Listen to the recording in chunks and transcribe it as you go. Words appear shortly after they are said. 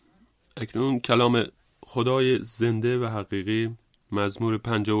اکنون کلام خدای زنده و حقیقی، مزمور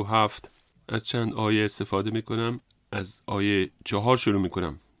 57، از چند آیه استفاده میکنم. از آیه 4 شروع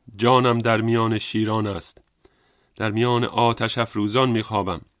میکنم. جانم در میان شیران است، در میان آتش افروزان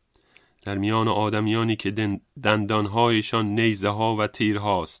میخوابم، در میان آدمیانی که دندانهایشان نیزه ها و تیر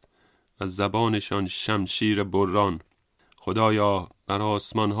هاست و زبانشان شمشیر بران. خدایا بر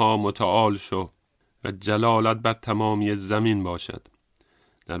آسمان ها متعال شو و جلالت بر تمامی زمین باشد.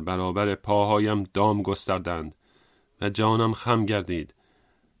 در برابر پاهایم دام گستردند و جانم خم گردید.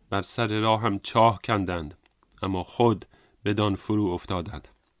 بر سر راهم چاه کندند اما خود بدان فرو افتادند.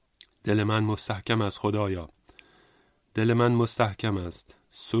 دل من مستحکم است خدایا، دل من مستحکم است.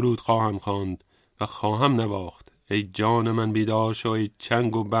 سرود خواهم خواند و خواهم نواخت. ای جان من بیدار شو، ای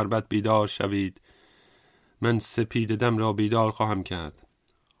چنگ و بربط بیدار شوید. من سپید دم را بیدار خواهم کرد.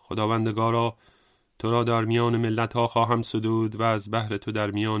 خداوندگارا، تو را در میان ملت ها خواهم سدود و از بحر تو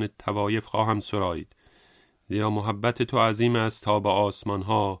در میان طوایف خواهم سرایید. زیرا محبت تو عظیم است تا به آسمان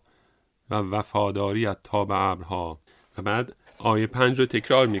ها و وفاداریت تا به ابرها. و بعد آیه 5 رو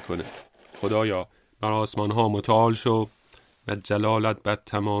تکرار میکنه. خدایا بر آسمان ها متعال شو و جلالت بر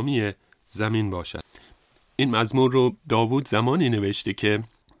تمامی زمین باشد. این مزمور رو داوود زمانی نوشته که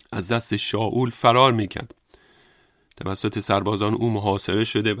از دست شاول فرار میکرد. توسط سربازان او محاصره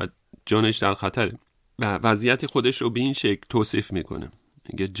شده و جانش در خطره و وضعیت خودش رو به این شکل توصیف میکنه.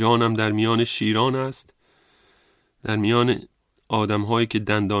 میگه جانم در میان شیران است، در میان آدم هایی که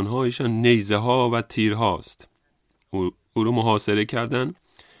دندان هایشان نیزه ها و تیر هاست. او رو محاصره کردن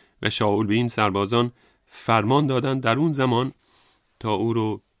و شاول به این سربازان فرمان دادن در اون زمان تا او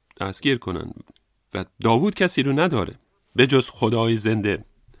رو دستگیر کنن و داوود کسی رو نداره به جز خدای زنده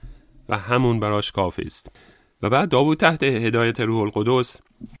و همون براش کافی است. و بعد داوود تحت هدایت روح القدس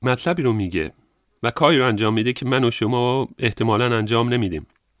مطلبی رو میگه و کاری رو انجام میده که من و شما احتمالاً انجام نمیدیم.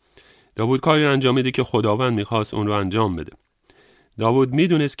 داوود کاری رو انجام میده که خداوند میخواست اون رو انجام بده. داوود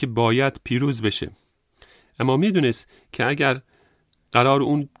میدونست که باید پیروز بشه، اما میدونست که اگر قرار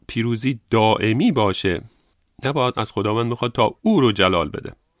اون پیروزی دائمی باشه نباید از خداوند بخواد تا او رو جلال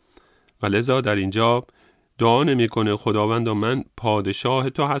بده و لذا در اینجا دعا نمیکنه خداوند و من پادشاه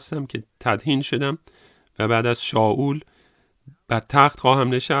تو هستم که تدهین شدم و بعد از شاول بر تخت خواهم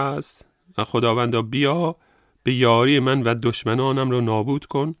نشست و خداوندا بیا به یاری من و دشمنانم رو نابود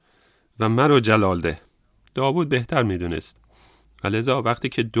کن و من رو جلال ده. داوود بهتر میدونست و لذا وقتی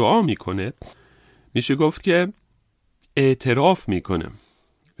که دعا میکنه میشه گفت که اعتراف میکنه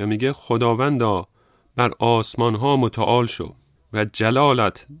و میگه خداوندا بر آسمان ها متعال شو و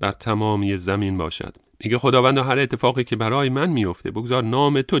جلالت بر تمامی زمین باشد. میگه خداوندا هر اتفاقی که برای من میفته بگذار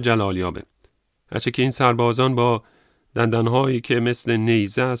نام تو جلال یابه. هرچه که این سربازان با دندانهایی که مثل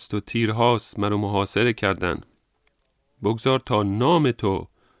نیزه است و تیرهاست مرا محاصره کردند، بگذار تا نام تو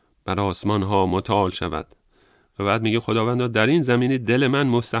بر آسمان ها متعال شود. و بعد میگه خداوندا در این زمینی دل من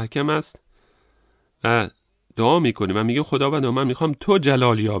مستحکم است و دعا میکنه و میگه خداوندا من میخوام تو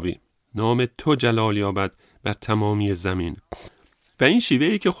جلال یابی، نام تو جلال یابد بر تمامی زمین. و این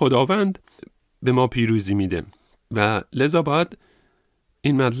شیوهی که خداوند به ما پیروزی میده و لذا باید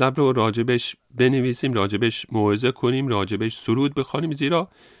این مطلب رو راجبش بنویسیم، راجبش موعظه کنیم، راجبش سرود بخوانیم، زیرا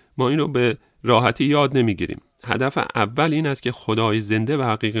ما این رو به راحتی یاد نمیگیریم. هدف اول این است که خدای زنده و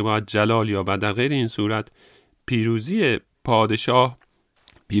حقیقی باید جلال یابد. در غیر این صورت پیروزی پادشاه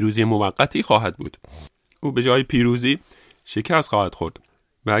پیروزی موقتی خواهد بود. او به جای پیروزی شکست خواهد خورد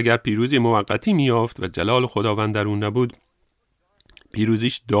و اگر پیروزی موقتی میافت و جلال خداوند در اون نبود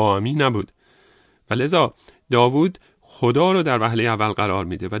پیروزیش دائمی نبود. و لذا داوود خدا رو در وهله اول قرار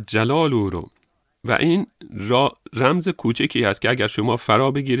میده و جلال او رو. و این رمز کوچکی هست که اگر شما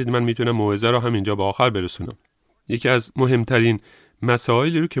فرا بگیرید من میتونم موعظه رو همینجا به آخر برسونم. یکی از مهمترین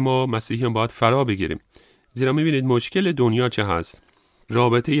مسائلی رو که ما مسیحیان باید فرا بگیریم، زیرا میبینید مشکل دنیا چه هست.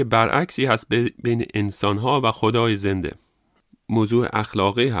 رابطه برعکسی هست بین انسانها و خدای زنده. موضوع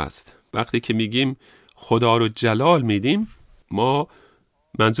اخلاقی هست. وقتی که میگیم خدا رو جلال میدیم، ما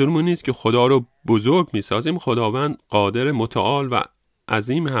منظورمون نیست که خدا رو بزرگ میسازیم. خداوند قادر، متعال و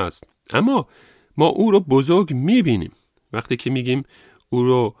عظیم هست، اما ما او رو بزرگ میبینیم. وقتی که میگیم او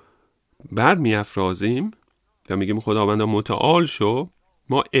رو بر میافرازیم و میگیم خداوند متعال شو،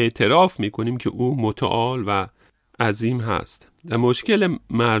 ما اعتراف میکنیم که او متعال و عظیم هست. و مشکل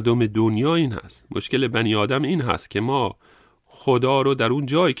مردم دنیا این هست، مشکل بنی آدم این هست که ما خدا رو در اون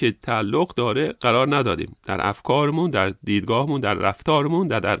جایی که تعلق داره قرار ندادیم، در افکارمون، در دیدگاهمون، در رفتارمون،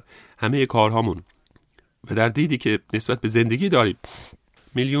 در همه کارهامون و در دیدی که نسبت به زندگی داریم.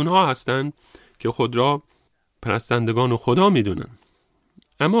 میلیون ها هستن که خود را پرستندگان و خدا میدونن،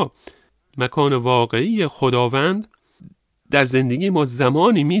 اما مکان واقعی خداوند در زندگی ما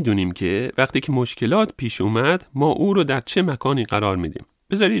زمانی میدونیم که وقتی که مشکلات پیش اومد ما او رو در چه مکانی قرار میدیم.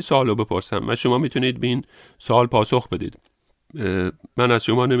 بذارید سوال رو بپرسم و شما میتونید به این سوال پاسخ بدید. من از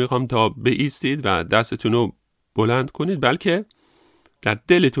شما نمیخوام تا بایستید و دستتون رو بلند کنید، بلکه در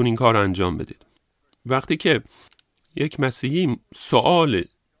دلتون این کار انجام بدید. وقتی که یک مسیحی سوال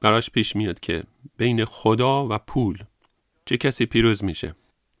براش پیش میاد که بین خدا و پول چه کسی پیروز میشه؟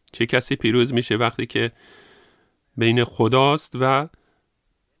 چه کسی پیروز میشه وقتی که بین خداست و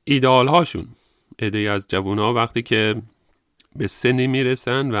ایدئال هاشون؟ عده‌ای از جوونا وقتی که به سنی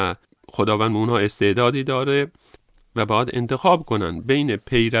میرسن و خداوند اونها استعدادی داره و باید انتخاب کنن بین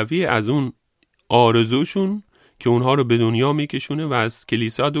پیروی از اون آرزوشون که اونها رو به دنیا میکشونه و از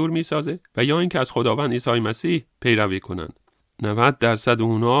کلیسا دور میسازه و یا اینکه از خداوند عیسی مسیح پیروی کنن. 90%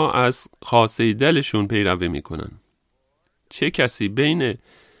 اونها از خواسته دلشون پیروی میکنن. چه کسی بین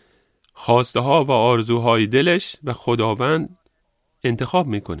خواسته ها و آرزوهای دلش و خداوند انتخاب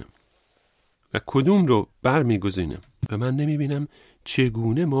میکنه و کدوم رو برمیگزینه؟ و من نمیبینم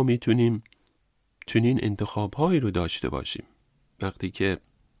چگونه ما میتونیم چنین انتخابهایی رو داشته باشیم وقتی که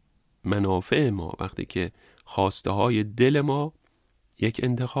منافع ما، وقتی که خواسته های دل ما یک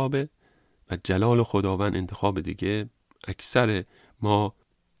انتخابه و جلال خداوند انتخاب دیگه. اکثر ما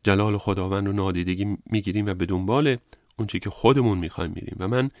جلال خداوند رو نادیدگی میگیریم و به دنبال اون چیزی که خودمون میخوایم میریم و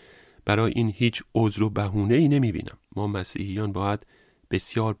من برای این هیچ عذر و بهونه‌ای نمیبینم. ما مسیحیان باید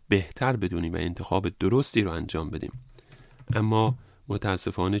بسیار بهتر بدونیم و انتخاب درستی رو انجام بدیم، اما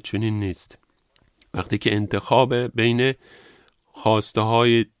متاسفانه چنین نیست. وقتی که انتخاب بین خواسته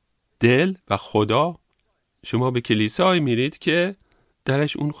های دل و خدا، شما به کلیسایی میرید که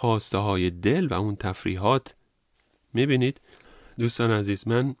درش اون خواسته های دل و اون تفریحات میبینید. دوستان عزیز،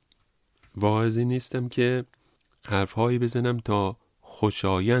 من واعظی نیستم که حرفهایی بزنم تا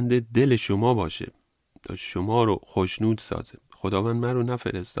خوشایند دل شما باشه، تا شما رو خوشنود سازه. خداوند من رو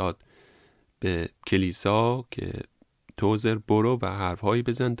نفرستاد به کلیسا که توزر برو و حرفهایی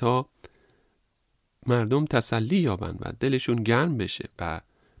بزن تا مردم تسلی یابن و دلشون گرم بشه و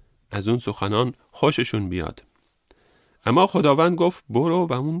از اون سخنان خوششون بیاد. اما خداوند گفت برو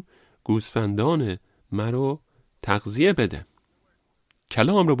و اون گوسفندان من رو تغذیه بده،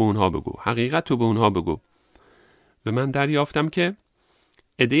 کلام رو به اونها بگو، حقیقت رو به اونها بگو. و من دریافتم که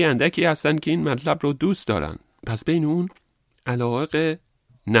عده اندکی هستن که این مطلب رو دوست دارن. پس بین اون علایق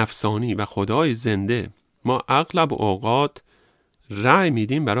نفسانی و خدای زنده ما اغلب اوقات رأی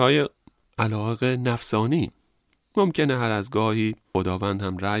میدیم برای علایق نفسانی. ممکنه هر از گاهی خداوند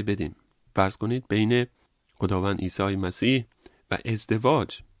هم رأی بدیم. فرض کنید بین خداوند عیسی مسیح و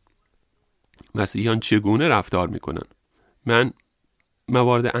ازدواج مسیحیان چگونه رفتار میکنن. من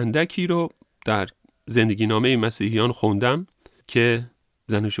موارد اندکی رو در زندگی نامه مسیحیان خوندم که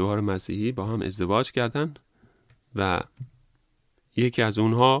زن و شوهر مسیحی با هم ازدواج کردن و یکی از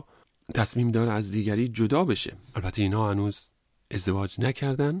اونها تصمیم داره از دیگری جدا بشه. البته اینها هنوز ازدواج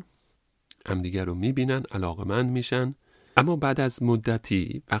نکردن، همدیگر رو میبینن، علاقمند میشن، اما بعد از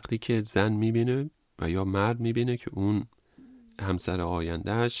مدتی وقتی که زن میبینه و یا مرد میبینه که اون همسر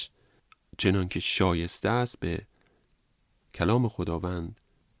آیندهش چنان که شایسته است به کلام خداوند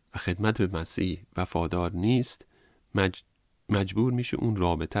و خدمت به مسیح وفادار نیست، مجبور میشه اون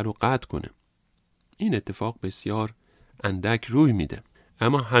رابطه رو قطع کنه. این اتفاق بسیار اندک روی میده،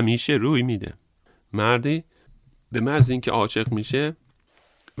 اما همیشه روی میده. مردی به محض اینکه عاشق میشه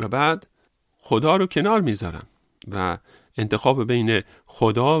و بعد خدا رو کنار میذارن و انتخاب بین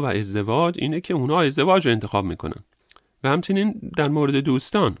خدا و ازدواج اینه که اونا ازدواج رو انتخاب میکنن. و همچنین در مورد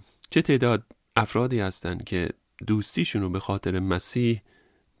دوستان، چه تعداد افرادی هستن که دوستیشون رو به خاطر مسیح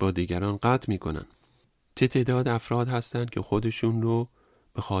با دیگران قطع میکنن. چه تعداد افراد هستن که خودشون رو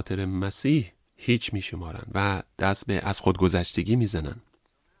به خاطر مسیح هیچ میشمارن و دست به از خودگذشتگی میزنن.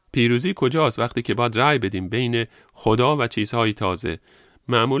 پیروزی کجاست وقتی که باید رأی بدیم بین خدا و چیزهای تازه؟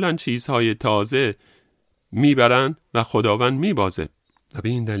 معمولاً چیزهای تازه میبرن و خداوند میبازه. و به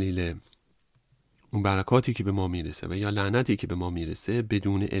این دلیل اون برکاتی که به ما میرسه و یا لعنتی که به ما میرسه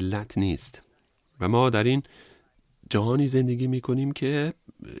بدون علت نیست. و ما در این جهانی زندگی میکنیم که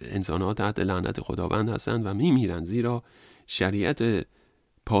انسان‌ها تحت لعنت خداوند هستند و میمیرن، زیرا شریعت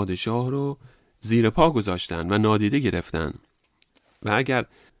پادشاه رو زیر پا گذاشتن و نادیده گرفتن. و اگر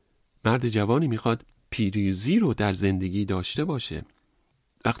مرد جوانی میخواد پیروزی رو در زندگی داشته باشه،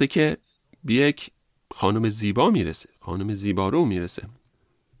 وقتی که به یک خانم زیبا میرسه، خانم زیبارو میرسه،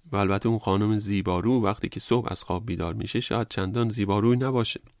 و البته اون خانم زیبارو وقتی که صبح از خواب بیدار میشه شاید چندان زیباروی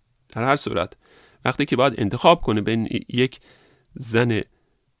نباشه. در هر صورت وقتی که باید انتخاب کنه بین یک زن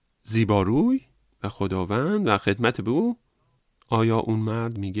زیباروی و خداوند و خدمت به او، آیا اون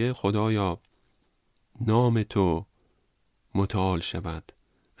مرد میگه خدایا نام تو متعال شود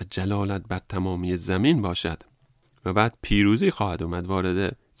و جلالت بر تمامی زمین باشد. و بعد پیروزی خواهد اومد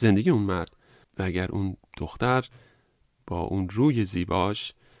وارد زندگی اون مرد. و اگر اون دختر با اون روی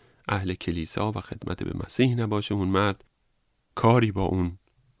زیباش اهل کلیسا و خدمت به مسیح نباشه، اون مرد کاری با اون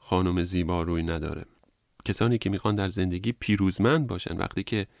خانم زیبا روی نداره. کسانی که میخوان در زندگی پیروزمند باشن، وقتی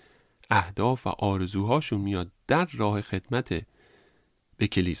که اهداف و آرزوهاشون میاد در راه خدمت به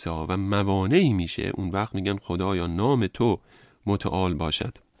کلیسا و موانعی میشه، اون وقت میگن خدایا نام تو متعال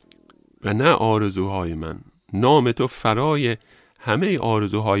باشد و نه آرزوهای من، نام تو فرای همه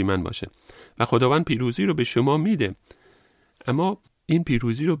آرزوهای من باشه. و خداوند پیروزی رو به شما میده، اما این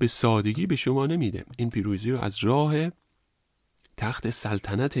پیروزی رو به سادگی به شما نمیده. این پیروزی رو از راه تخت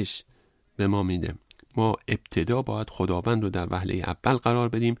سلطنتش به ما میده. ما ابتدا باید خداوند رو در وهله اول قرار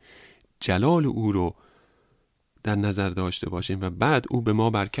بدیم، جلال او رو در نظر داشته باشیم و بعد او به ما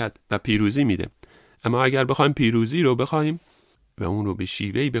برکت و پیروزی میده. اما اگر بخوایم پیروزی رو بخوایم و اون رو به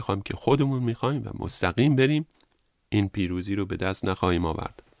شیوهی بخوایم که خودمون میخوایم و مستقیم بریم، این پیروزی رو به دست نخواهیم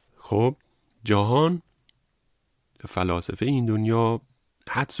آورد. خب جهان، فلاسفه این دنیا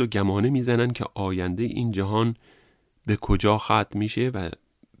حدس و گمانه میزنن که آینده این جهان به کجا ختم میشه و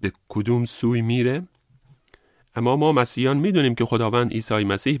به کدوم سوی میره. اما ما مسیحیان میدونیم که خداوند عیسی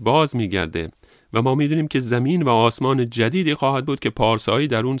مسیح باز میگرده و ما میدونیم که زمین و آسمان جدیدی خواهد بود که پارسایی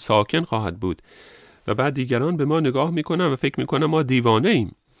در اون ساکن خواهد بود. و بعد دیگران به ما نگاه میکنن و فکر میکنن ما دیوانه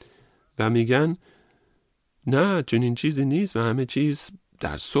ایم و میگن نه، چنین چیزی نیست و همه چیز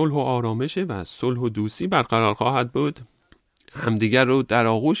در صلح و آرامشه و صلح و دوستی برقرار خواهد بود. همدیگر رو در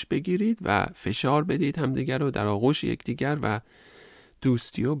آغوش بگیرید و فشار بدید همدیگر رو در آغوش یکدیگر و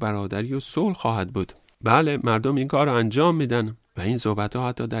دوستی و برادری و صلح خواهد بود. بله، مردم این کار رو انجام میدن و این صحبت ها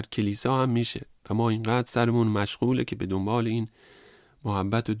حتی در کلیسا هم میشه و ما اینقدر سرمون مشغوله که به دنبال این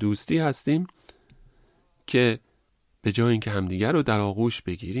محبت و دوستی هستیم که به جای اینکه همدیگر رو در آغوش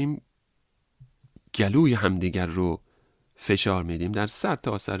بگیریم، گلوی همدیگر رو فشار میدیم در سر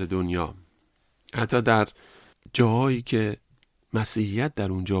تا سر دنیا. حتی در جاهایی که مسیحیت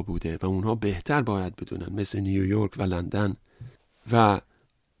در اونجا بوده و اونها بهتر باید بدونن، مثل نیویورک و لندن و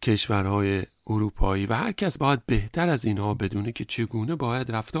کشورهای اروپایی، و هر کس باید بهتر از اینها بدونه که چگونه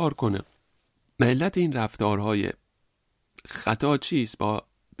باید رفتار کنه. و علت این رفتارهای خطا چیست؟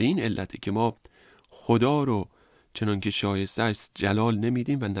 به این علتی که ما خدا رو چنان که شایسته است جلال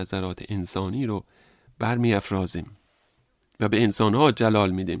نمیدیم و نظرات انسانی رو برمی افرازیم و به انسانها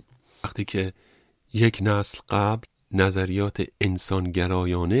جلال میدیم. وقتی که یک نسل قبل نظریات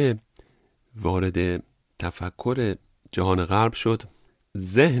انسانگرایانه وارد تفکر جهان غرب شد،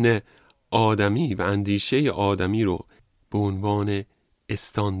 ذهن آدمی و اندیشه آدمی رو به عنوان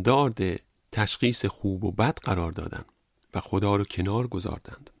استاندارد تشخیص خوب و بد قرار دادن و خدا رو کنار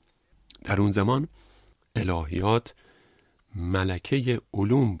گذاردند. در اون زمان الهیات ملکه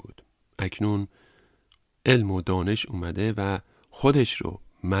علوم بود. اکنون علم و دانش اومده و خودش رو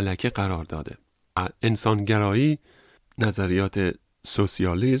ملکه قرار داده. انسانگرایی، نظریات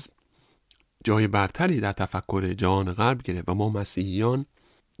سوسیالیسم جای برتری در تفکر جهان غرب گرفت و ما مسیحیان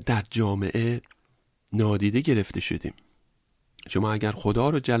در جامعه نادیده گرفته شدیم. شما اگر خدا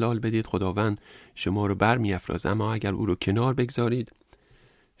رو جلال بدید، خداوند شما رو برمی افرازه، اما اگر او رو کنار بگذارید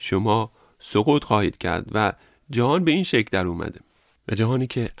شما سقوط خواهید کرد. و جهان به این شکل در اومده و جهانی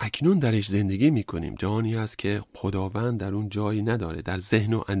که اکنون درش زندگی میکنیم جهانی است که خداوند در اون جایی نداره در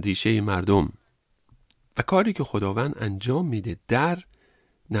ذهن و اندیشه مردم. و کاری که خداوند انجام میده در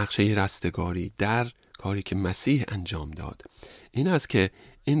نقشه رستگاری، در کاری که مسیح انجام داد، این است که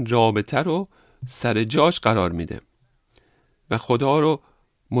این رابطه رو سر جاش قرار میده و خدا رو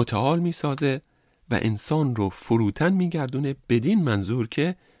متعال میسازه و انسان رو فروتن میگردونه، بدین منظور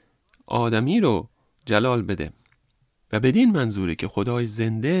که آدمی رو جلال بده و بدین منظوره که خدای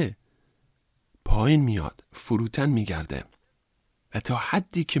زنده پایین میاد، فروتن میگرده و تا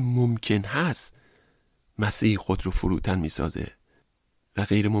حدی که ممکن هست مسیح خود رو فروتن میسازه و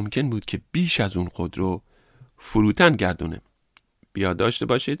غیر ممکن بود که بیش از اون خود رو فروتن گردونه. بیاد داشته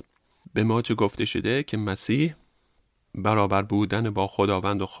باشید به ما چه گفته شده که مسیح برابر بودن با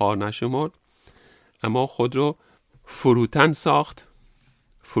خداوند و خوار نشمرد، اما خود رو فروتن ساخت،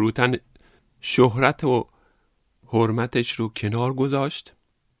 فروتن شهرت و حرمتش رو کنار گذاشت.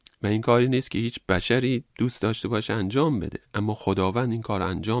 و این کاری نیست که هیچ بشری دوست داشته باشه انجام بده، اما خداوند این کار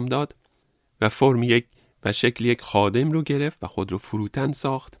انجام داد و فرم یک و شکل یک خادم رو گرفت و خود رو فروتن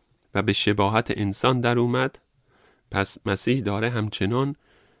ساخت و به شباهت انسان در اومد. پس مسیح داره همچنان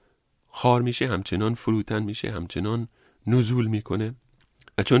خوار میشه، همچنان فروتن میشه، همچنان نزول میکنه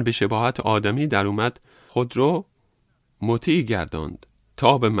و چون به شباهت آدمی در اومد خود رو مطیع گرداند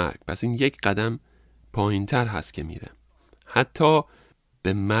تا به مرگ. پس این یک قدم پایین تر هست که میره. حتی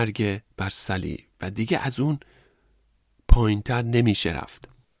به مرگ بر صلیب و دیگه از اون پایین‌تر نمیشه رفت.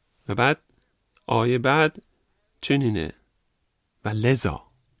 و بعد آیه بعد چنینه: و لذا،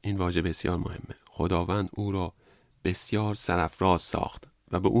 این واژه بسیار مهمه، خداوند او را بسیار سرافراز ساخت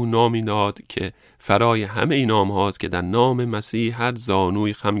و به او نامی داد که فرای همه این نام هاست، که در نام مسیح هر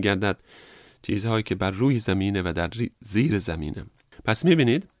زانوی خم گردد، چیزهایی که بر روی زمینه و در زیر زمینه. پس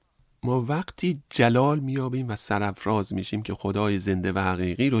میبینید ما وقتی جلال میابیم و سرافراز میشیم که خدای زنده و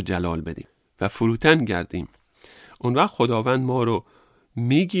حقیقی رو جلال بدیم و فروتن گردیم، اون وقت خداوند ما رو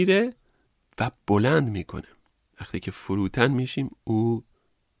میگیره و بلند میکنه. وقتی که فروتن میشیم او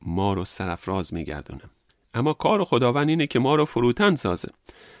ما رو سرافراز میگردونه. اما کار خداوند اینه که ما رو فروتن سازه.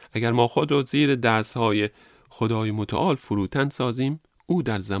 اگر ما خود رو زیر دستهای خدای متعال فروتن سازیم، او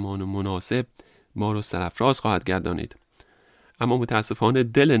در زمان مناسب ما رو سرافراز خواهد گردانید. اما متاسفانه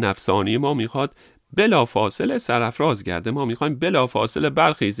دل نفسانی ما میخواد بلافاصله سرافراز گرده، ما میخوایم بلافاصله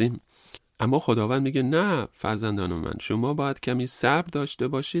برخیزیم. اما خداوند میگه نه فرزندان من، شما باید کمی صبر داشته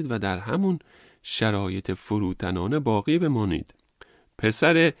باشید و در همون شرایط فروتنانه باقی بمانید.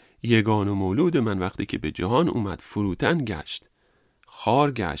 پسر یگان و مولود من وقتی که به جهان اومد فروتن گشت،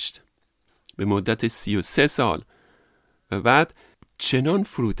 خار گشت به مدت 33 سال و بعد چنان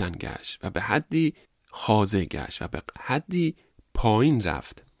فروتن گشت و به حدی خاضع گشت و به حدی پایین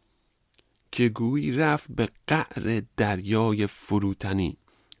رفت که گویی رفت به قعر دریای فروتنی.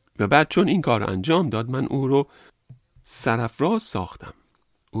 و بعد چون این کار انجام داد، من او رو سرافراز ساختم،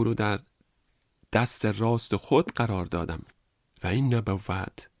 او رو در دست راست خود قرار دادم. و این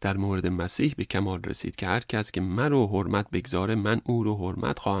نبوت در مورد مسیح به کمال رسید که هر کس که من رو حرمت بگذاره، من او رو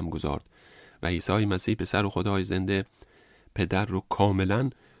حرمت خواهم گذارد. و عیسی مسیح پسر خدای زنده پدر رو کاملا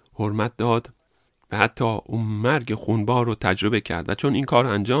حرمت داد و حتی اون مرگ خونبار رو تجربه کرد. و چون این کار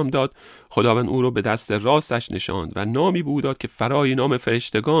انجام داد، خداوند او رو به دست راستش نشاند و نامی به او داد که فرای نام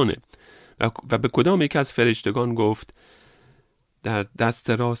فرشتگانه و به کدام یک از فرشتگان گفت در دست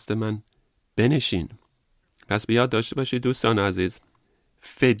راست من بنشین. پس بیاد داشته باشید دوستان عزیز،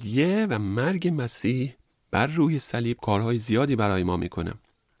 فدیه و مرگ مسیح بر روی صلیب کارهای زیادی برای ما میکنه.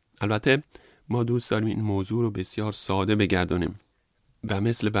 البته ما دوست داریم این موضوع رو بسیار ساده بگردونیم و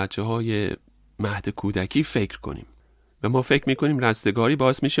مثل بچه‌های مهد کودکی فکر کنیم و ما فکر میکنیم رستگاری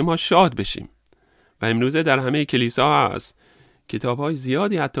باعث میشه ما شاد بشیم. و امروزه در همه کلیسا هست کتاب‌های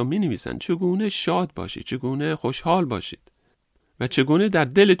زیادی حتی می‌نویسن چگونه شاد باشید، چگونه خوشحال باشید و چگونه در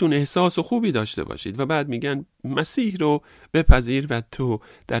دلتون احساس خوبی داشته باشید. و بعد میگن مسیح رو بپذیر و تو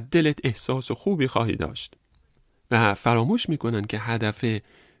در دلت احساس خوبی خواهی داشت. و فراموش میکنن که هدف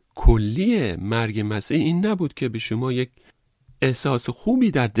کلی مرگ مسیح این نبود که به شما یک احساس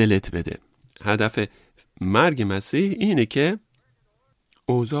خوبی در دلت بده. هدف مرگ مسیح اینه که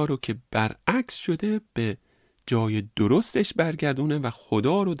اوضاع رو که برعکس شده به جای درستش برگردونه و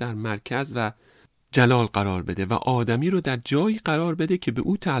خدا رو در مرکز و جلال قرار بده و آدمی رو در جایی قرار بده که به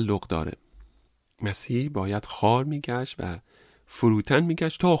او تعلق داره. مسیح باید خار میگشت و فروتن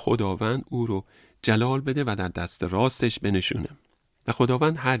میگشت تا خداوند او رو جلال بده و در دست راستش بنشونه. و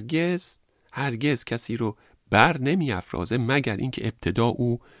خداوند هرگز کسی رو بر نمی افرازه مگر اینکه ابتدا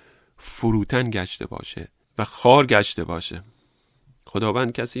او فروتن گشته باشه و خار گشته باشه.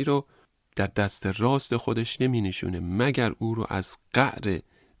 خداوند کسی رو در دست راست خودش نمی نشونه مگر او رو از قعر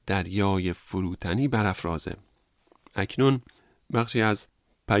دریای فروتنی برافرازه. اکنون بخشی از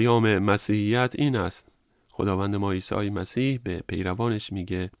پیام مسیحیت این است: خداوند ما عیسی مسیح به پیروانش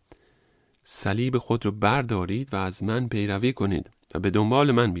میگه صلیب خود رو بردارید و از من پیروی کنید و به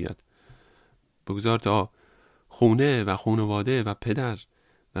دنبال من بیاد. بگذار تا خونه و خانواده و پدر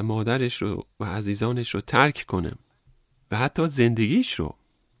و مادرش رو و عزیزانش رو ترک کنه و حتی زندگیش رو.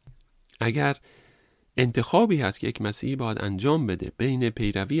 اگر انتخابی هست که یک مسیحی باید انجام بده بین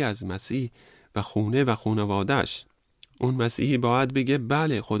پیروی از مسیح و خونه و خانوادهش، اون مسیحی باید بگه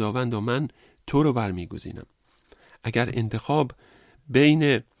بله خداوند من تو رو برمیگزینم. اگر انتخاب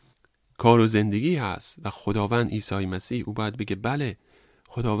بین کار و زندگی هست و خداوند عیسی مسیح، او باید بگه بله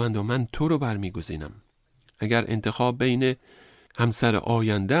خداوند من تو رو برمیگزینم. اگر انتخاب بین همسر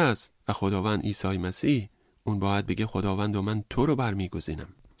آینده است و خداوند عیسی مسیح، اون باید بگه خداوند من تو رو برمیگزینم.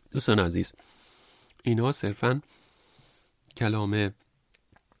 دوستان عزیز، اینا صرفاً کلام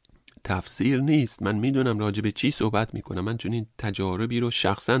تفسیر نیست. من میدونم راجع به چی صحبت میکنم. من چون این تجاربی رو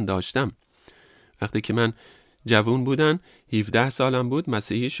شخصاً داشتم. وقتی که من جوان بودم، 17 سالم بود،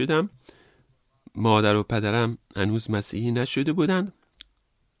 مسیحی شدم. مادر و پدرم هنوز مسیحی نشده بودن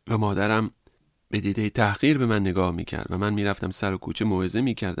و مادرم به دیده تحقیر به من نگاه میکرد و من میرفتم سر و کوچه موعظه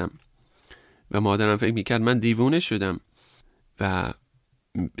میکردم و مادرم فکر میکرد من دیوونه شدم و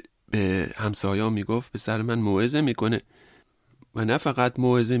به همسایه‌ها میگفت به سر من موعظه میکنه. و نه فقط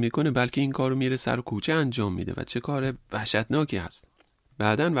موعظه میکنه بلکه این کارو میره سر و کوچه انجام میده و چه کار وحشتناکی هست.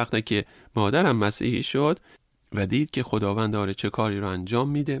 بعدن وقتی که مادرم مسیحی شد و دید که خداوند داره چه کاری رو انجام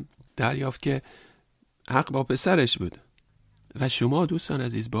میده، دریافت که حق با پسرش بود. و شما دوستان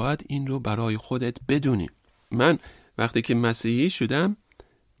عزیز باید این رو برای خودت بدونی. من وقتی که مسیحی شدم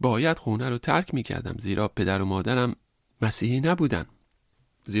باید خونه رو ترک میکردم، زیرا پدر و مادرم مسیحی نبودن.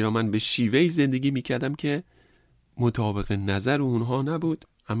 زیرا من به شیوهی زندگی میکردم که مطابق نظر اونها نبود.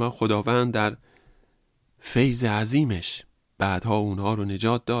 اما خداوند در فیض عظیمش بعدها اونها رو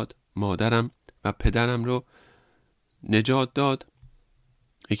نجات داد. مادرم و پدرم رو نجات داد.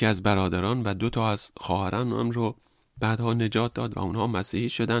 یکی از برادران و 2 از خواهرانم رو بعدها نجات داد و اونها مسیحی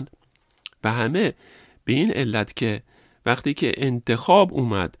شدند. و همه به این علت که وقتی که انتخاب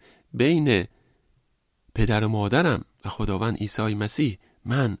اومد بین پدر و مادرم و خداوند عیسی مسیح،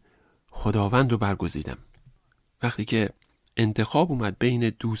 من خداوند رو برگزیدم. وقتی که انتخاب اومد بین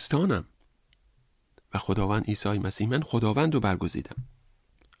دوستانم و خداوند عیسی مسیح، من خداوند رو برگزیدم.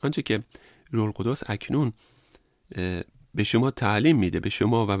 آنچه که روح القدس اکنون به شما تعلیم میده، به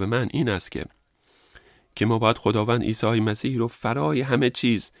شما و به من، این است که ما باید خداوند عیسی مسیح رو فرای همه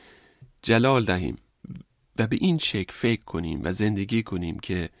چیز جلال دهیم و به این شکل فکر کنیم و زندگی کنیم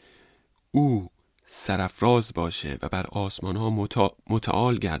که او سرافراز باشه و بر آسمان ها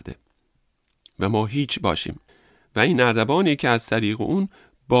متعال گرده و ما هیچ باشیم و این نردبانی که از طریق اون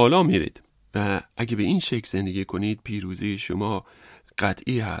بالا میرید. و اگه به این شکل زندگی کنید پیروزی شما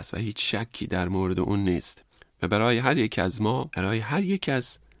قطعی هست و هیچ شکی در مورد اون نیست. و برای هر یک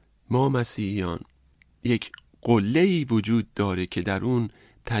از ما مسیحیان یک قله‌ای وجود داره که در اون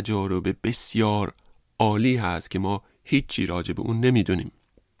تجارب بسیار عالی هست که ما هیچی راجع به اون نمیدونیم.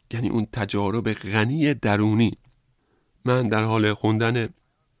 یعنی اون تجارب غنی درونی. من در حال خوندن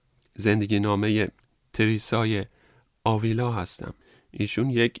زندگی نامه تریسای آویلا هستم. ایشون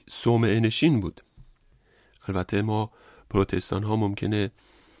یک صومعه نشین بود. البته ما پروتستان ها ممکنه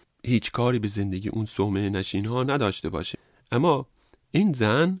هیچ کاری به زندگی اون صومعه نشین ها نداشته باشه، اما این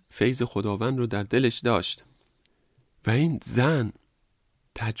زن فیض خداوند رو در دلش داشت و این زن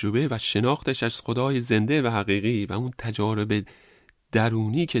تجربه و شناختش از خدای زنده و حقیقی و اون تجارب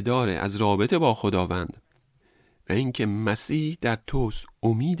درونی که داره از رابطه با خداوند و اینکه مسیح در توست،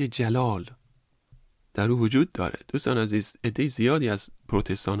 امید جلال در او وجود داره. دوستان عزیز، عده زیادی از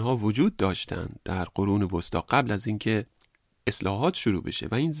پروتستان ها وجود داشتند در قرون وسطا قبل از اینکه اصلاحات شروع بشه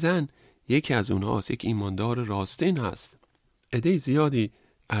و این زن یکی از اونهاست، یک ایماندار راستین هست. عده زیادی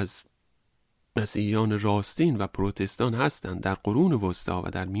از مسیحیان راستین و پروتستان هستند در قرون وسطا و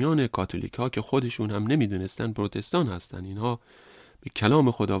در میان کاتولیک ها که خودشون هم نمیدونستن پروتستان هستن. اینها به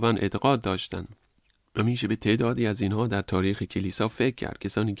کلام خداوند اعتقاد داشتن و میشه به تعدادی از اینها در تاریخ کلیسا فکر کرد،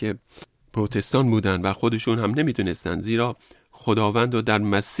 کسانی که پروتستان بودن و خودشون هم نمیدونستن، زیرا خداوند رو در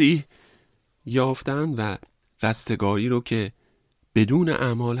مسیح یافتن و رستگاری رو که بدون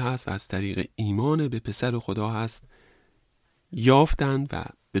اعمال هست و از طریق ایمان به پسر خدا هست یافتند و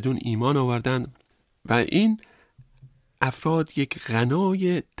بدون ایمان آوردند. و این افراد یک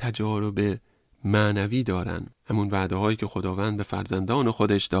غنای تجارب معنوی دارن، همون وعده هایی که خداوند به فرزندان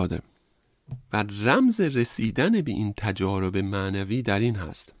خودش داده و رمز رسیدن به این تجارب معنوی در این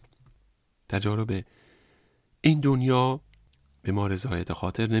هست: تجارب این دنیا به ما رضایت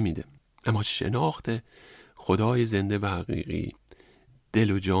خاطر نمیده، اما شناخت خدای زنده و حقیقی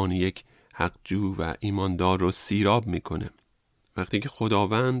دل و جان یک حقجو و ایماندار رو سیراب میکنه. وقتی که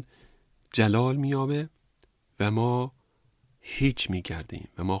خداوند جلال میابه و ما هیچ میگردیم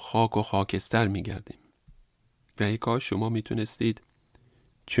و ما خاک و خاکستر میگردیم. و ای کاش شما میتونستید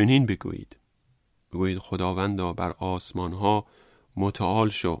چنین بگویید خداوندا بر آسمان ها متعال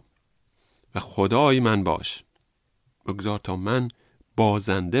شو و خدای من باش. بگذار تا من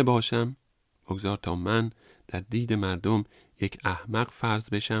بازنده باشم، بگذار تا من در دید مردم یک احمق فرض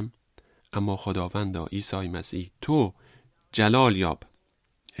بشم، اما خداوندا عیسی مسیح تو جلال یاب.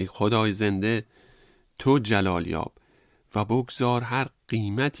 ای خدای زنده تو جلال یاب و بگذار هر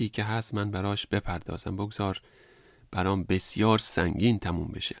قیمتی که هست من براش بپردازم، بگذار برام بسیار سنگین تموم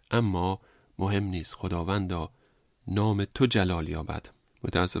بشه، اما مهم نیست، خداوندا نام تو جلال یابد.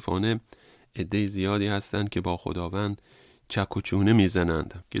 متاسفانه عده زیادی هستند که با خداوند چک و چونه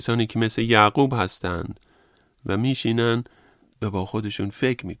میزنند، کسانی که مثل یعقوب هستند و میشینن و با خودشون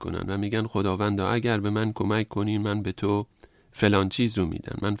فکر میکنن و میگن خداوندا اگر به من کمک کنی من به تو فلان چیز رو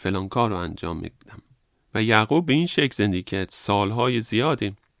میدم، من فلان کار رو انجام میدم. و یعقوب به این شکل زندگی کرد سالهای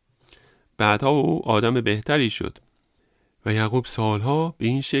زیادی. بعدها او آدم بهتری شد و یعقوب سالها به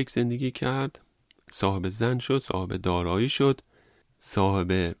این شکل زندگی کرد، صاحب زن شد، صاحب دارایی شد،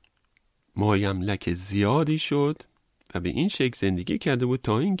 صاحب مایملک زیادی شد و به این شکل زندگی کرده بود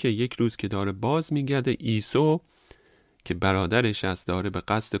تا اینکه یک روز که داره باز میگرده، عیسی که برادرش است داره به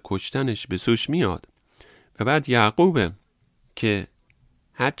قصد کشتنش به سوش میاد و بعد یعقوب که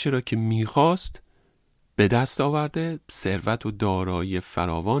هر چرا که میخواست به دست آورده، ثروت و دارایی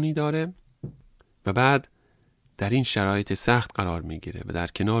فراوانی داره و بعد در این شرایط سخت قرار میگیره و در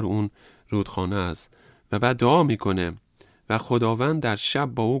کنار اون رودخانه است و بعد دعا میکنه و خداوند در شب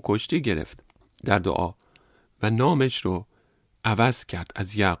با او کشتی گرفت در دعا و نامش رو عوض کرد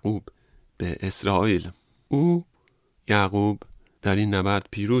از یعقوب به اسرائیل. او یعقوب در این نبرد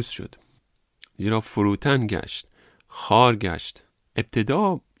پیروز شد، زیرا فروتن گشت، خار گشت.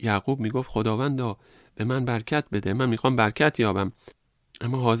 ابتدا یعقوب میگفت خداوندا به من برکت بده، من میخوام برکت یابم،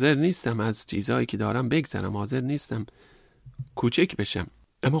 اما حاضر نیستم از چیزایی که دارم بگذرم، حاضر نیستم کوچک بشم.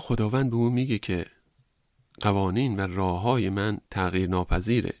 اما خداوند به او میگه که قوانین و راههای من تغییر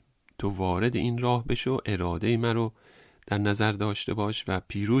ناپذیره، تو وارد این راه بشو، اراده من رو در نظر داشته باش و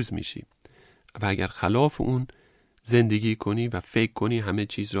پیروز میشی. و اگر خلاف اون زندگی کنی و فکر کنی همه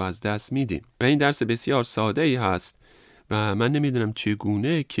چیز رو از دست میدی. و این درس بسیار ساده ای هست و من نمیدونم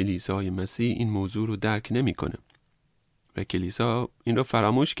چگونه کلیسای مسیح این موضوع رو درک نمیکنه و کلیسا این رو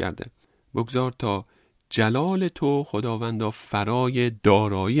فراموش کرده. بگذار تا جلال تو خداوندا فرای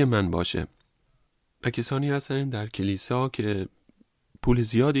دارایی من باشه. و کسانی هستن در کلیسا که پول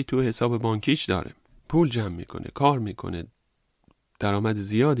زیادی تو حساب بانکیش داره، پول جمع میکنه، کار میکنه، درآمد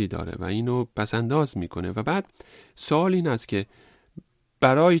زیادی داره و اینو پسنداز میکنه و بعد سوال این است که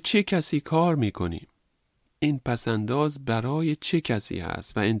برای چه کسی کار میکنی؟ این پسنداز برای چه کسی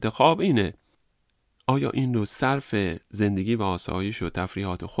هست؟ و انتخاب اینه، آیا این رو صرف زندگی و آسایش و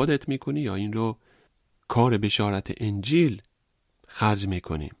تفریحات خودت میکنی یا این رو کار بشارت انجیل خرج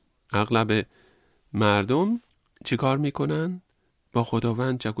میکنی؟ اغلب مردم چی کار میکنن؟ با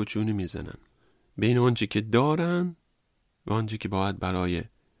خداوند چک و چونی میزنن بین آنچه که دارن و آنچه که باید برای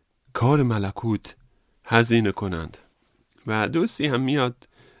کار ملکوت هزینه کنند. و دوستی هم میاد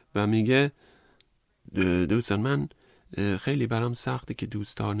و میگه دوستان من خیلی برام سخته که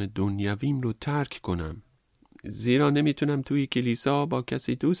دوستان دنیویم رو ترک کنم، زیرا نمیتونم توی کلیسا با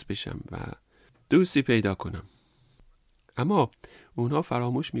کسی دوست بشم و دوستی پیدا کنم. اما اونها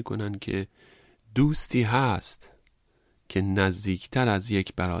فراموش میکنن که دوستی هست که نزدیکتر از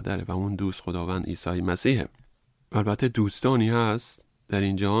یک برادره و اون دوست خداوند عیسی مسیحه. البته دوستانی هست در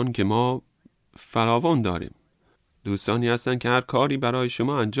این جهان که ما فراوان داریم، دوستانی هستن که هر کاری برای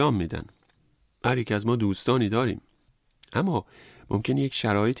شما انجام میدن، هر یک از ما دوستانی داریم. اما ممکن یک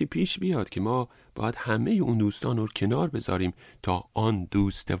شرایطی پیش بیاد که ما باید همه اون دوستان رو کنار بذاریم تا آن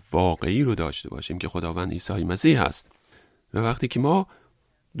دوست واقعی رو داشته باشیم که خداوند عیسی مسیح هست. و وقتی که ما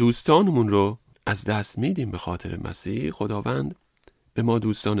دوستانمون رو از دست میدیم به خاطر مسیح، خداوند به ما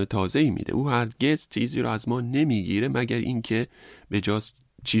دوستان تازه‌ای میده. او هرگز چیزی رو از ما نمیگیره مگر اینکه به جاش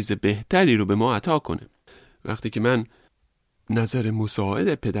چیز بهتری رو به ما عطا کنه. وقتی که من نظر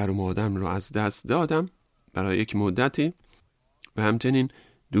مساعد پدر و مادرم رو از دست دادم برای یک مدتی و همچنین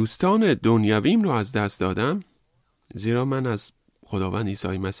دوستان دنیویم رو از دست دادم، زیرا من از خداوند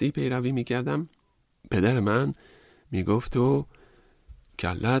عیسی مسیح پیروی میکردم، پدر من میگفت تو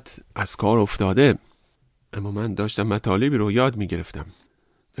کلت از کار افتاده، اما من داشتم مطالبی رو یاد میگرفتم.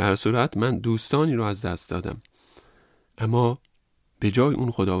 در هر صورت من دوستانی رو از دست دادم، اما به جای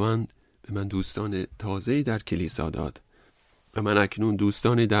اون خداوند به من دوستان تازه‌ای در کلیسا داد و من اکنون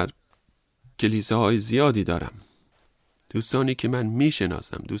دوستانی در کلیساهای زیادی دارم، دوستانی که من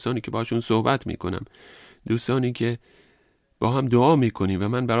میشناسم، دوستانی که باشون صحبت میکنم، دوستانی که با هم دعا میکنیم و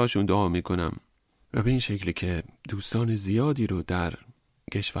من براشون دعا میکنم و به این شکلی که دوستان زیادی رو در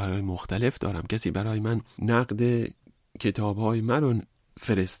کشورهای مختلف دارم. کسی برای من نقد کتابهای من رو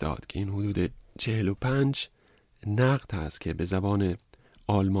فرستاد که این حدود 45 نقد هست که به زبان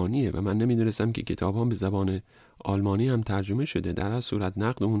آلمانیه و من نمیدونستم که کتاب‌ها به زبان آلمانی هم ترجمه شده. در هر صورت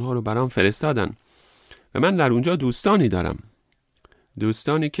نقد اونها رو برام فرستادن و من در اونجا دوستانی دارم،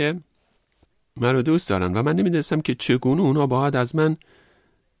 دوستانی که من رو دوست دارن و من نمیدونستم که چگونه اونها باید از من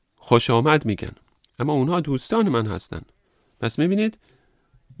خوش آمد میگن، اما اونها دوستان من هستن. پس میبینید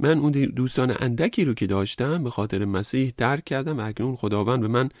من اون دوستان اندکی رو که داشتم به خاطر مسیح ترک کردم و اکنون خداوند به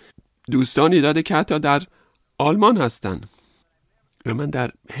من دوستانی داده که حتی در آلمان هستن و من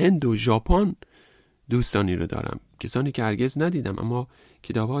در هند و ژاپن دوستانی رو دارم، کسانی که هرگز ندیدم اما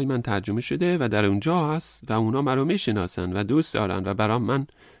کتاب‌های من ترجمه شده و در اونجا هست و اونا من رو میشناسن و دوست دارن و برام من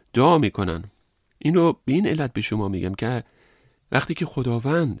دعا میکنن. این رو به این علت به شما میگم که وقتی که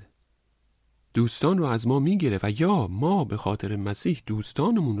خداوند دوستان رو از ما میگیره و یا ما به خاطر مسیح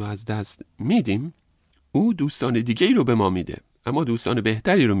دوستانمون رو از دست میدیم، او دوستان دیگه رو به ما میده، اما دوستان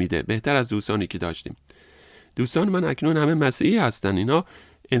بهتری رو میده، بهتر از دوستانی که داشتیم. دوستان من اکنون همه مسیحی هستن، اینا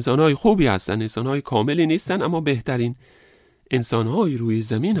انسانهای خوبی هستن، انسانهای کاملی نیستن، اما بهترین انسانهای روی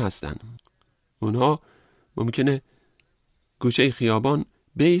زمین هستن. اونها ممکنه گوشه خیابان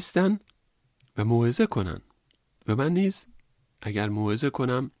بایستن و موعظه کنن و من نیز اگر موعظه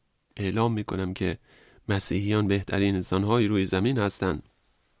کنم اعلام میکنم که مسیحیان بهترین انسانهای روی زمین هستن.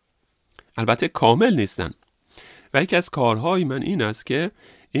 البته کامل نیستن و یکی از کارهای من این است که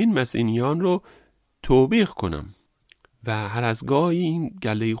این مسیحیان رو توبیخ کنم و هر از گاهی این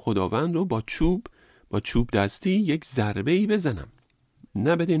گله خداوند رو با چوب دستی یک ضربه‌ای بزنم،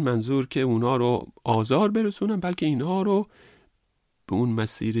 نه بدین منظور که اونا رو آزار برسونم، بلکه اینها رو به اون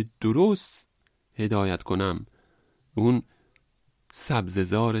مسیر درست هدایت کنم، اون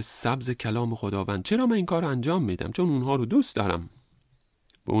سبززار سبز کلام خداوند. چرا من این کار انجام میدم؟ چون اونها رو دوست دارم،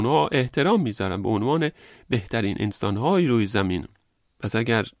 به اونها احترام میذارم به عنوان بهترین انسانهای روی زمین. پس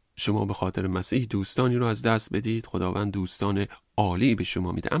اگر شما به خاطر مسیح دوستانی رو از دست بدید، خداوند دوستان عالی به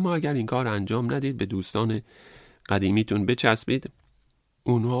شما میده. اما اگر این کار انجام ندید، به دوستان قدیمیتون بچسبید،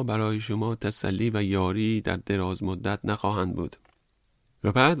 اونها برای شما تسلی و یاری در دراز مدت نخواهند بود.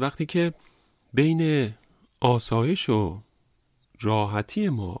 و بعد وقتی که بین آسایش و راحتی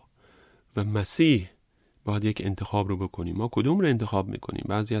ما و مسیح باید یک انتخاب رو بکنیم، ما کدوم رو انتخاب میکنیم؟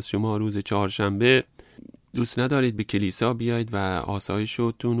 بعضی از شما روز چهارشنبه دوست ندارید به کلیسا بیایید و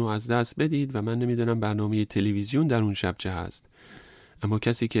آسایشتون رو از دست بدید و من نمیدونم برنامه تلویزیون در اون شب چه هست، اما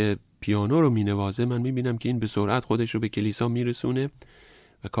کسی که پیانو رو مینوازه من میبینم که این به سرعت خودش رو به کلیسا میرسونه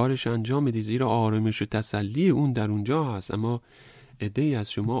و کارش انجام میده، زیرا آرامش و تسلی اون در اونجا هست. اما عده‌ای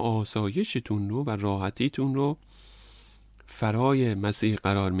از شما آسایشتون رو و راحتیتون رو فرای مسیح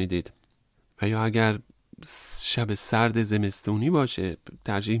قرار میدید و یا اگر شب سرد زمستونی باشه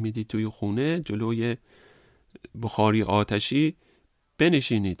ترجیح میدید توی خونه جلوی بخاری آتشی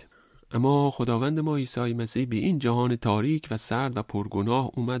بنشینید. اما خداوند ما عیسی مسیح به این جهان تاریک و سرد و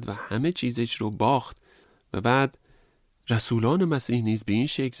پرگناه اومد و همه چیزش رو باخت و بعد رسولان مسیح نیز به این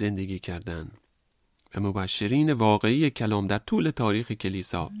شکل زندگی کردند و مبشرین واقعی کلام در طول تاریخ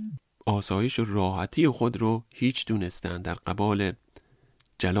کلیسا آسایش و راحتی خود رو هیچ دونستند در قبال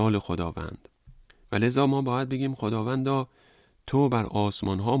جلال خداوند. و لذا ما باید بگیم خداوندا تو بر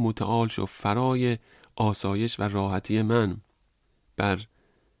آسمان ها متعال شو، فرای آسایش و راحتی من، بر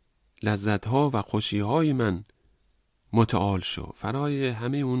لذت ها و خوشی های من متعال شو، فرای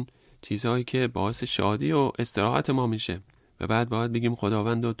همه اون چیزهایی که باعث شادی و استراحت ما میشه. و بعد باید بگیم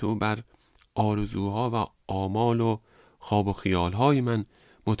خداوندا تو بر آرزوها و آمال و خواب و خیال های من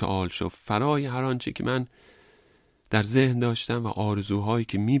متعال شو، فرای هر آنچه که من در ذهن داشتم و آرزوهایی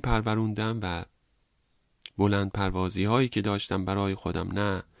که میپروروندم و بلند پروازی هایی که داشتم برای خودم.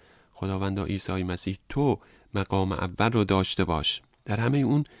 نه خداوندا عیسی مسیح تو مقام اول رو داشته باش در همه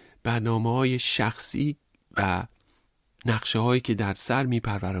اون برنامه‌های شخصی و نقشه هایی که در سر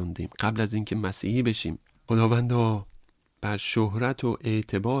میپروروندیم قبل از اینکه مسیحی بشیم. خداوندا بر شهرت و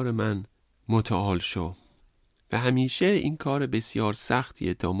اعتبار من متعال شو. و همیشه این کار بسیار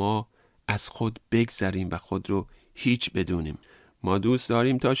سختیه تا ما از خود بگذریم و خود رو هیچ بدونیم. ما دوست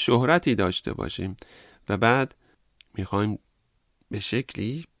داریم تا شهرتی داشته باشیم و بعد میخوایم به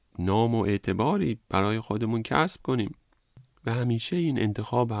شکلی نام و اعتباری برای خودمون کسب کنیم و همیشه این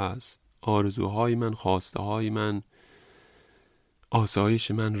انتخاب هست. آرزوهای من، خواسته های من،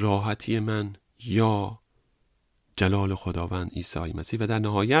 آسایش من، راحتی من یا جلال خداوند عیسی مسیح و در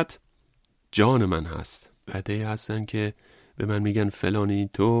نهایت جان من هست. عده‌ای هستن که به من میگن فلانی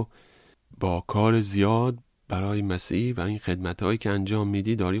تو با کار زیاد برای مسیح و این خدمت‌هایی که انجام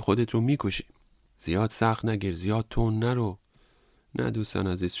میدی داری خودت رو میکشی، زیاد سخت نگیر، زیاد تون نرو. نه دوستان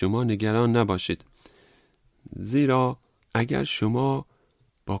عزیز، شما نگران نباشید، زیرا اگر شما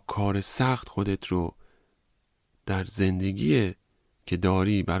با کار سخت خودت رو در زندگی که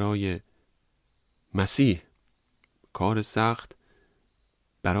داری برای مسیح، کار سخت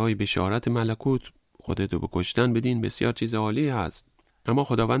برای بشارت ملکوت خودت رو به کشتن بدین، بسیار چیز عالی هست. اما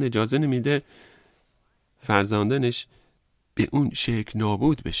خداوند اجازه نمیده فرزندانش به اون شکل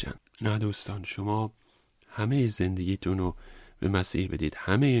نابود بشن. نه دوستان، شما همه زندگیتون رو به مسیح بدید،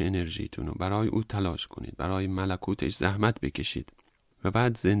 همه انرژیتون رو برای او تلاش کنید، برای ملکوتش زحمت بکشید و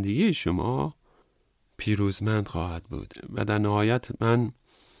بعد زندگی شما پیروزمند خواهد بود. و در نهایت من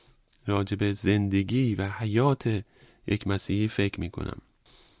راجب زندگی و حیات یک مسیحی فکر میکنم.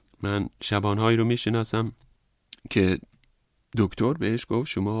 من شبانهایی رو میشناسم که دکتر بهش گفت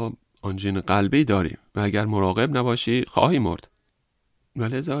شما آنژین قلبی داری و اگر مراقب نباشی خواهی مرد.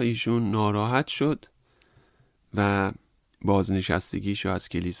 ولذا ایشون ناراحت شد و بازنشستگیشو از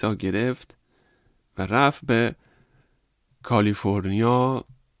کلیسا گرفت و رفت به کالیفرنیا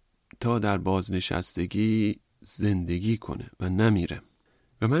تا در بازنشستگی زندگی کنه و نمیره.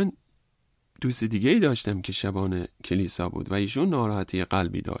 و من دوست دیگه ای داشتم که شبان کلیسا بود و ایشون ناراحتی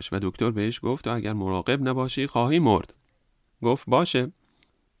قلبی داشت و دکتر بهش گفت تو اگر مراقب نباشی خواهی مرد. گفت باشه،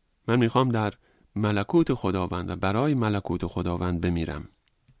 من میخوام در ملکوت خداوند و برای ملکوت خداوند بمیرم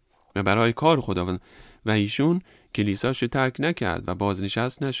و برای کار خداوند. و ایشون کلیساشو ترک نکرد و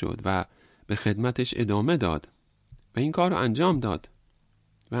بازنشست نشد و به خدمتش ادامه داد و این کار رو انجام داد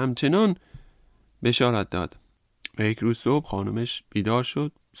و همچنان بشارت داد. و یک روز صبح خانمش بیدار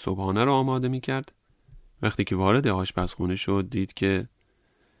شد، صبحانه رو آماده میکرد. وقتی که وارد آشپزخونه شد دید که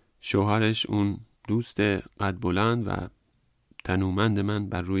شوهرش، اون دوست قد بلند و تنومند من،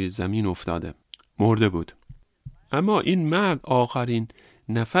 بر روی زمین افتاده، مرده بود. اما این مرد آخرین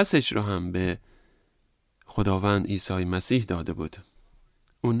نفسش رو هم به خداوند عیسی مسیح داده بود.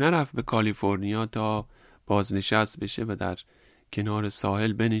 اون نرفت به کالیفرنیا تا بازنشست بشه و در کنار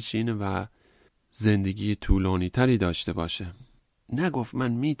ساحل بنشینه و زندگی طولانی تری داشته باشه. نگفت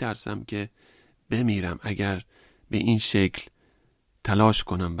من میترسم که بمیرم اگر به این شکل تلاش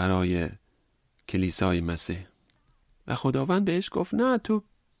کنم برای کلیسای مسیح. و خداوند بهش گفت نه، تو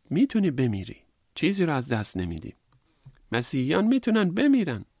میتونی بمیری، چیزی رو از دست نمیدی. مسیحیان میتونن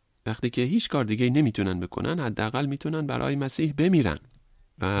بمیرن وقتی که هیچ کار دیگه نمیتونن بکنن، حداقل میتونن برای مسیح بمیرن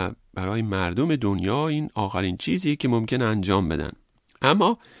و برای مردم دنیا این آخرین چیزی که ممکن انجام بدن.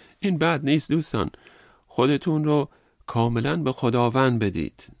 اما این بد نیست دوستان. خودتون رو کاملا به خداوند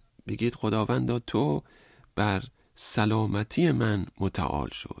بدید، بگید خداوندا تو بر سلامتی من متعال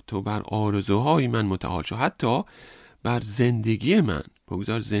شو، تو بر آرزوهای من متعال شو، حتی بر زندگی من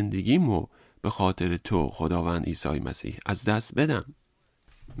بگذار زندگیمو به خاطر تو خداوند عیسی مسیح از دست بدم.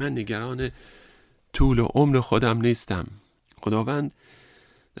 من نگران طول و عمر خودم نیستم. خداوند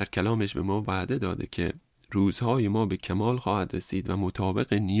در کلامش به ما وعده داده که روزهای ما به کمال خواهد رسید و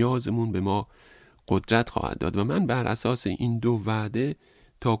مطابق نیازمون به ما قدرت خواهد داد و من بر اساس این دو وعده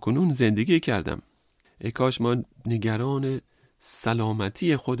تا کنون زندگی کردم. ای کاش ما نگران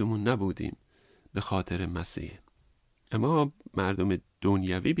سلامتی خودمون نبودیم به خاطر مسیح. اما مردم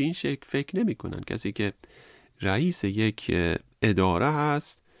دنیوی به این شکل فکر نمی کنن. کسی که رئیس یک اداره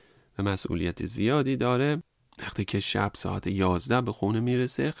هست و مسئولیت زیادی داره، وقتی که شب ساعت 11 به خونه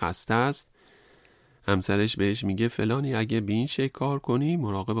میرسه خسته است، همسرش بهش میگه فلانی اگه به این شکل کار کنی،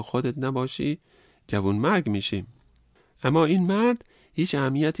 مراقب خودت نباشی، جوون مرگ میشی. اما این مرد هیچ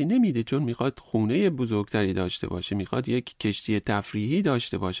اهمیتی نمیده، چون میخواد خونه بزرگتری داشته باشه، میخواد یک کشتی تفریحی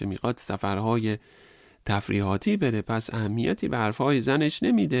داشته باشه، میخواد سفرهای تفریحاتی بره. پس اهمیتی به حرفهای زنش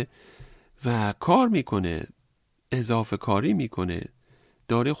نمیده و کار میکنه، اضافه کاری میکنه،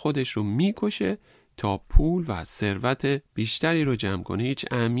 داره خودش رو میکشه تا پول و ثروت بیشتری رو جمع کنه. هیچ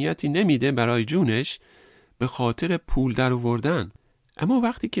اهمیتی نمیده برای جونش به خاطر پول در آوردن. اما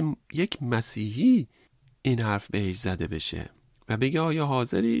وقتی که یک مسیحی این حرف بهش زده بشه و بگه آیا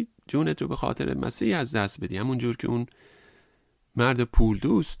حاضری جونت رو به خاطر مسیح از دست بدی، همونجور که اون مرد پول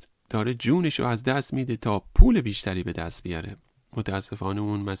دوست داره جونش رو از دست میده تا پول بیشتری به دست بیاره، متاسفانه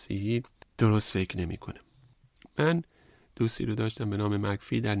اون مسیحی درست فکر نمیکنه. من دوستی رو داشتم به نام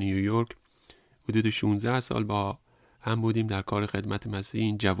مکفی در نیویورک، حدود 16 سال با هم بودیم در کار خدمت مسیح.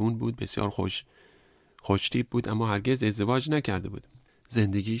 این جوان بود، بسیار خوشتیپ بود، اما هرگز ازدواج نکرده بود.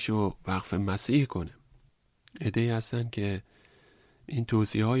 زندگیشو وقف مسیح کنه. عده‌ای هستن که این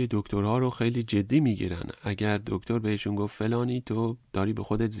توصیه‌های دکترها رو خیلی جدی میگیرن. اگر دکتر بهشون گفت فلانی تو داری به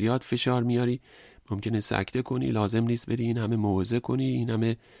خودت زیاد فشار میاری، ممکنه سکته کنی، لازم نیست بری این همه موعظه کنی، این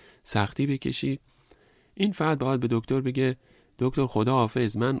همه سختی بکشی، این فرد باید به دکتر بگه دکتر خدا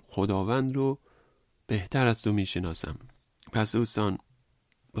حافظ، من خداوند رو بهتر از تو میشناسم. پس دوستان،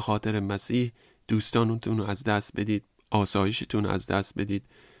 به خاطر مسیح دوستانتون رو از دست بدید، آسایشتون رو از دست بدید،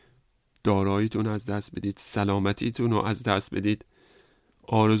 داراییتون رو از دست بدید، سلامتیتون رو از دست بدید،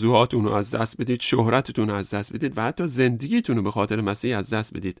 آرزوهاتون رو از دست بدید، شهرتتون رو از دست بدید و حتی زندگیتون رو به خاطر مسیح از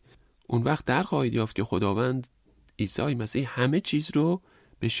دست بدید. اون وقت در خواهید یافت که خداوند عیسی مسیح همه چیز رو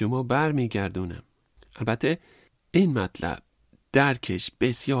به شما برمیگردونه. البته این مطلب درکش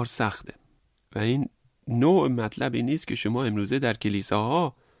بسیار سخته و این نوع مطلبی نیست که شما امروزه در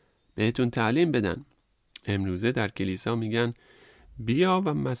کلیساها بهتون تعلیم بدن. امروزه در کلیسا میگن بیا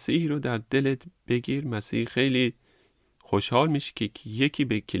و مسیح رو در دلت بگیر. مسیح خیلی خوشحال میشه که یکی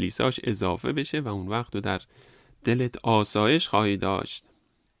به کلیساش اضافه بشه و اون وقت رو در دلت آسایش خواهی داشت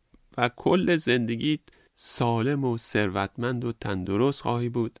و کل زندگیت سالم و ثروتمند و تندرست خواهی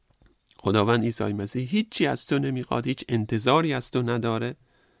بود. خداوند عیسی مسیح هیچی از تو نمیخواد، هیچ انتظاری از تو نداره.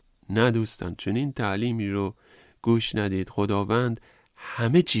 نه دوستان، چون این تعلیمی رو گوش ندید. خداوند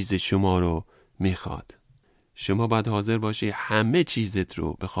همه چیز شما رو میخواد. شما باید حاضر باشی همه چیزت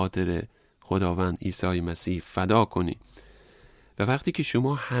رو به خاطر خداوند عیسی مسیح فدا کنی. و وقتی که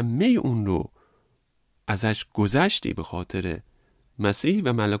شما همه اون رو ازش گذشتی به خاطر مسیح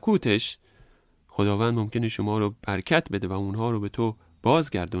و ملکوتش، خداوند ممکنه شما رو برکت بده و اونها رو به تو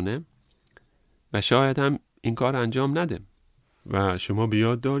بازگردونه و شاید هم این کار انجام نده. و شما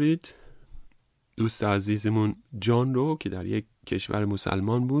بیاد دارید دوست عزیزمون جان رو که در یک کشور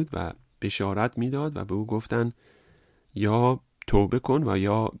مسلمان بود و بشارت میداد و به او گفتن یا توبه کن و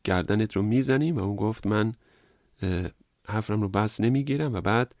یا گردنت رو میزنیم، و اون گفت من حرفم رو بس نمیگیرم و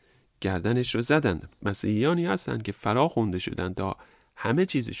بعد گردنش رو زدند. مسیحیانی هستند که فرا خونده شدند تا همه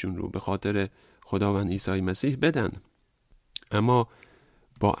چیزشون رو به خاطر خداوند عیسی مسیح بدن، اما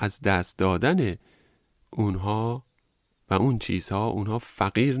با از دست دادن اونها و اون چیزها اونها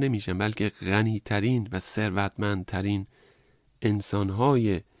فقیر نمیشن، بلکه غنی ترین و ثروتمندترین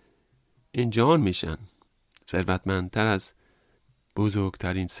انسانهای این جهان میشن، ثروتمندتر از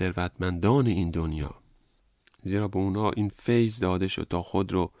بزرگترین ثروتمندان این دنیا، زیرا به اونها این فیض داده شد تا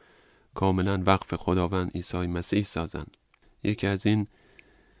خود رو کاملا وقف خداوند عیسی مسیح سازند. یکی از این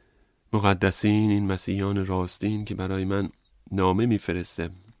مقدسین، این مسیحیان راستین که برای من نامه میفرسته،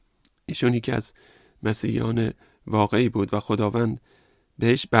 ایشون یکی از مسیحیان واقعی بود و خداوند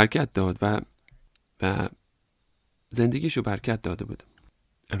بهش برکت داد و زندگیشو برکت داده بود.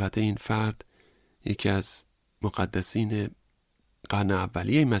 البته این فرد یکی از مقدسین قرن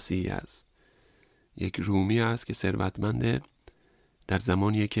اولیه مسیحی است، یک رومی است که ثروتمنده، در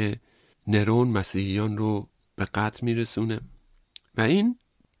زمانیه که نرون مسیحیان رو به قتل میرسونه و این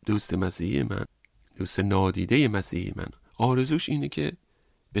دوست مسیحی من، دوست نادیده مسیحی من، آرزوش اینه که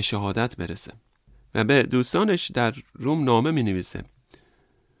به شهادت برسه و به دوستانش در روم نامه می نویسه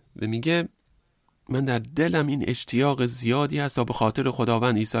و میگه من در دلم این اشتیاق زیادی هست تا به خاطر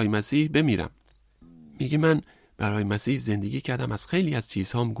خداوند عیسی مسیح بمیرم. میگه من برای مسیح زندگی کردم، از خیلی از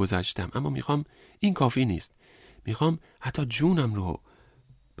چیزهام گذشتم، اما میخوام، این کافی نیست، میخوام حتی جونم رو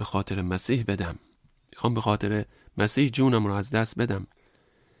به خاطر مسیح بدم، میخوام به خاطر مسیح جونم رو از دست بدم.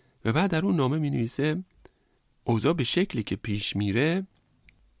 و بعد در اون نامه می نویسه اوضاع به شکلی که پیش میره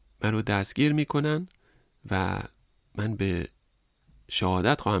من رو دستگیر میکنن و من به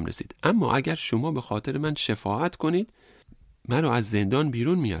شهادت خواهم رسید، اما اگر شما به خاطر من شفاعت کنید من رو از زندان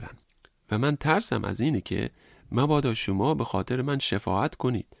بیرون میارن و من ترسم از اینه که مبادا شما به خاطر من شفاعت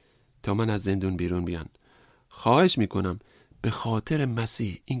کنید تا من از زندان بیرون بیان. خواهش میکنم به خاطر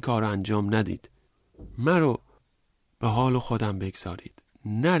مسیح این کار رو انجام ندید، من رو به حال خودم بگذارید،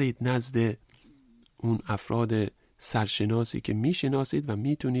 نرید نزد اون افراد سرشناسی که میشناسید و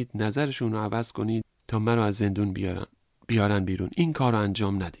میتونید نظرشون رو عوض کنید تا من رو از زندون بیارن بیرون. این کار رو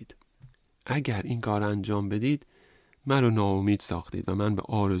انجام ندید. اگر این کار رو انجام بدید من رو ناامید ساختید و من به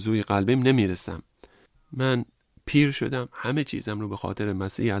آرزوی قلبم نمیرسم. من پیر شدم، همه چیزم رو به خاطر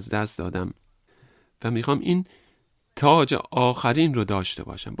مسیح از دست دادم و میخوام این تاج آخرین رو داشته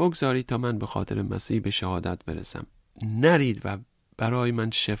باشم. بگذارید تا من به خاطر مسیح به شهادت برسم. نرید و برای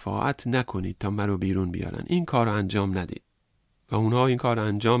من شفاعت نکنید تا من رو بیرون بیارن. این کار رو انجام ندید. و اونها این کار رو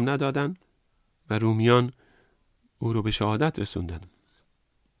انجام ندادن و رومیان او رو به شهادت رسوندن.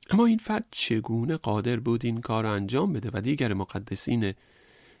 اما این فرد چگونه قادر بود این کار رو انجام بده و دیگر مقدسین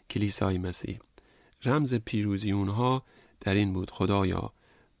کلیسای مسیح؟ رمز پیروزی اونها در این بود: خدایا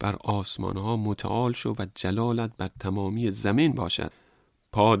بر آسمانها متعال شو و جلالت بر تمامی زمین باشد.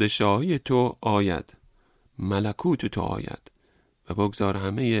 پادشاهی تو آید، ملکوت تو آید و بگذار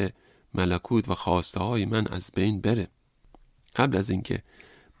همه ملکوت و خواسته های من از بین بره. قبل از اینکه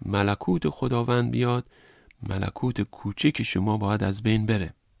ملکوت خداوند بیاد، ملکوت کوچیک شما باید از بین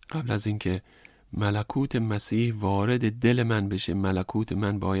بره. قبل از اینکه ملکوت مسیح وارد دل من بشه، ملکوت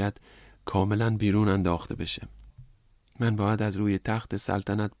من باید کاملا بیرون انداخته بشه. من باید از روی تخت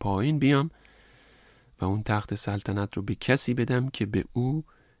سلطنت پایین بیام و اون تخت سلطنت رو به کسی بدم که به او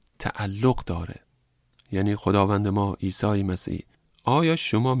تعلق داره، یعنی خداوند ما عیسی مسیح. آیا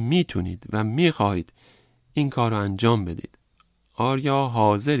شما میتونید و میخواهید این کار رو انجام بدید؟ آیا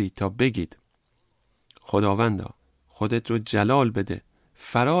حاضری تا بگید خداوندا خودت رو جلال بده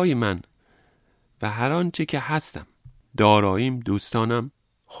فرای من و هر آنچه که هستم، داراییم، دوستانم،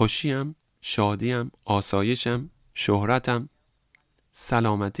 خوشیم، شادیم، آسایشم، شهرتم،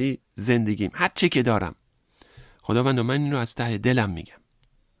 سلامتی، زندگیم، هر چی که دارم، خداوندا من این رو از ته دلم میگم.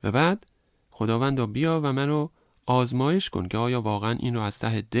 و بعد خداوندا بیا و من رو آزمایش کن که آیا واقعا این رو از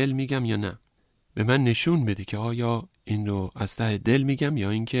ته دل میگم یا نه. به من نشون بده که آیا این رو از ته دل میگم یا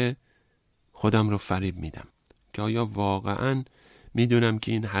اینکه خودم رو فریب میدم، که آیا واقعا میدونم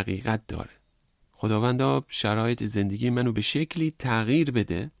که این حقیقت داره. خداوندا شرایط زندگی منو به شکلی تغییر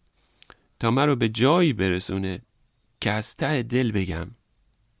بده تا مرا به جایی برسونه که از ته دل بگم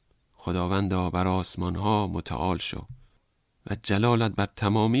خداوندا بر آسمان ها متعال شو و جلالت بر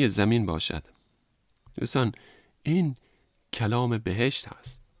تمامی زمین باشد. دوستان، این کلام بهشت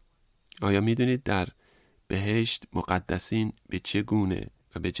هست. آیا میدونید در بهشت مقدسین به چه گونه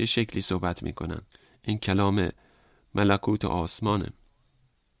و به چه شکلی صحبت میکنن؟ این کلام ملکوت آسمانه.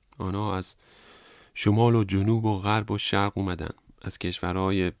 آنها از شمال و جنوب و غرب و شرق اومدن، از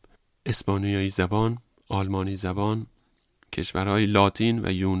کشورهای اسپانیایی زبان، آلمانی زبان، کشورهای لاتین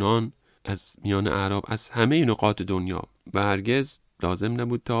و یونان، از میان اعراب، از همه نقاط دنیا، و هرگز لازم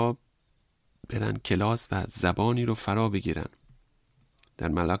نبود تا برن کلاس و زبانی رو فرا بگیرن. در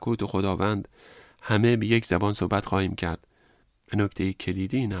ملکوت خداوند همه به یک زبان صحبت خواهیم کرد. نکته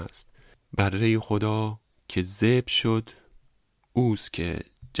کلیدی این است: بره خدا که ذبح شد اوست که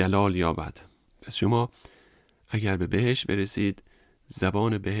جلال یابد. پس شما اگر به بهشت برسید،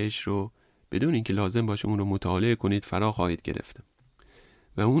 زبان بهشت رو بدون اینکه لازم باشه اون رو مطالعه کنید فرا خواهید گرفت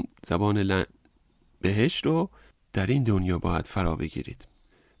و اون زبان بهشت رو در این دنیا باید فرا بگیرید.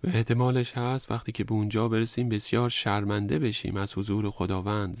 و احتمالش هست وقتی که به اونجا برسیم بسیار شرمنده بشیم از حضور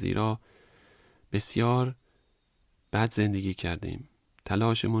خداوند، زیرا بسیار بد زندگی کردیم،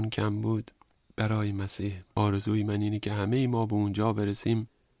 تلاشمون کم بود برای مسیح. آرزوی من اینه که همه ما به اونجا برسیم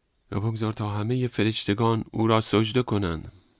و بگذار تا همه فرشتگان او را سجده کنند